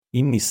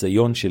עם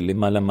ניסיון של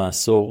למעלה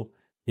מעשור,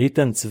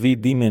 איתן צבי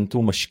דימנט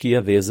הוא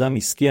משקיע ויזם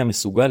עסקי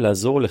המסוגל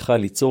לעזור לך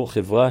ליצור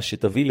חברה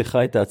שתביא לך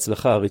את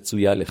ההצלחה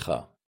הרצויה לך.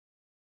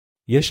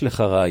 יש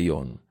לך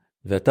רעיון,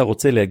 ואתה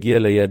רוצה להגיע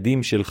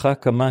ליעדים שלך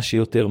כמה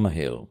שיותר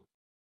מהר.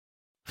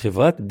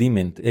 חברת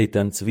דימנט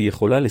איתן צבי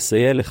יכולה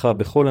לסייע לך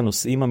בכל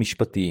הנושאים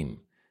המשפטיים,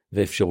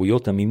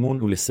 ואפשרויות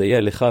המימון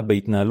ולסייע לך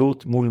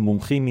בהתנהלות מול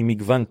מומחים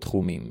ממגוון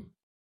תחומים.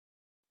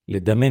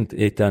 לדימנט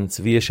איתן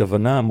צבי יש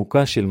הבנה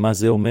עמוקה של מה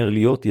זה אומר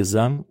להיות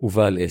יזם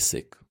ובעל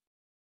עסק.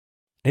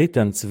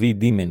 איתן צבי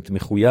דימנט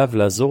מחויב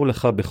לעזור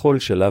לך בכל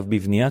שלב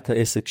בבניית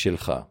העסק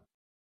שלך.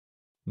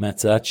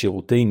 מהצעת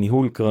שירותי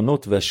ניהול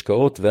קרנות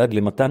והשקעות ועד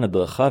למתן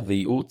הדרכה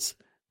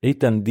וייעוץ,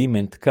 איתן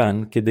דימנט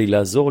כאן כדי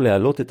לעזור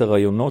להעלות את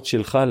הרעיונות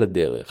שלך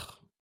לדרך.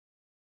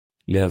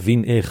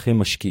 להבין איך הם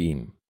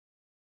משקיעים.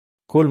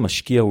 כל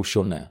משקיע הוא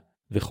שונה,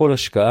 וכל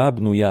השקעה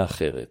בנויה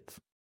אחרת.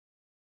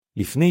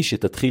 לפני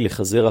שתתחיל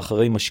לחזר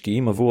אחרי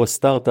משקיעים עבור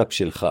הסטארט-אפ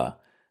שלך,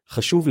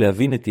 חשוב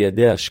להבין את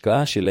יעדי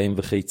ההשקעה שלהם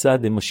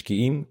וכיצד הם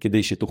משקיעים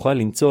כדי שתוכל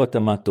למצוא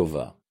התאמה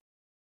טובה.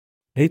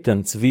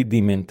 איתן צבי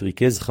דימנט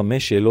ריכז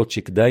 5 שאלות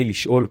שכדאי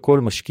לשאול כל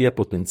משקיע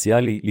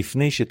פוטנציאלי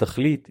לפני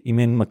שתחליט אם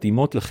הן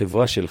מתאימות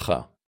לחברה שלך.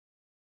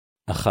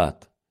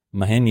 1.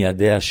 מהן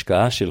יעדי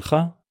ההשקעה שלך?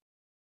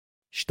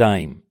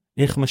 2.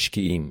 איך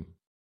משקיעים?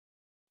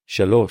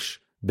 3.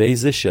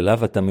 באיזה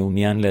שלב אתה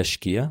מעוניין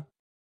להשקיע?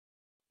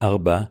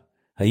 4.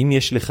 האם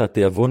יש לך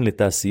תיאבון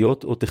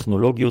לתעשיות או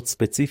טכנולוגיות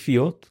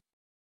ספציפיות?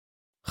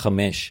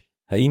 5.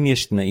 האם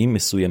יש תנאים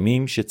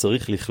מסוימים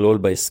שצריך לכלול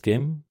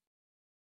בהסכם?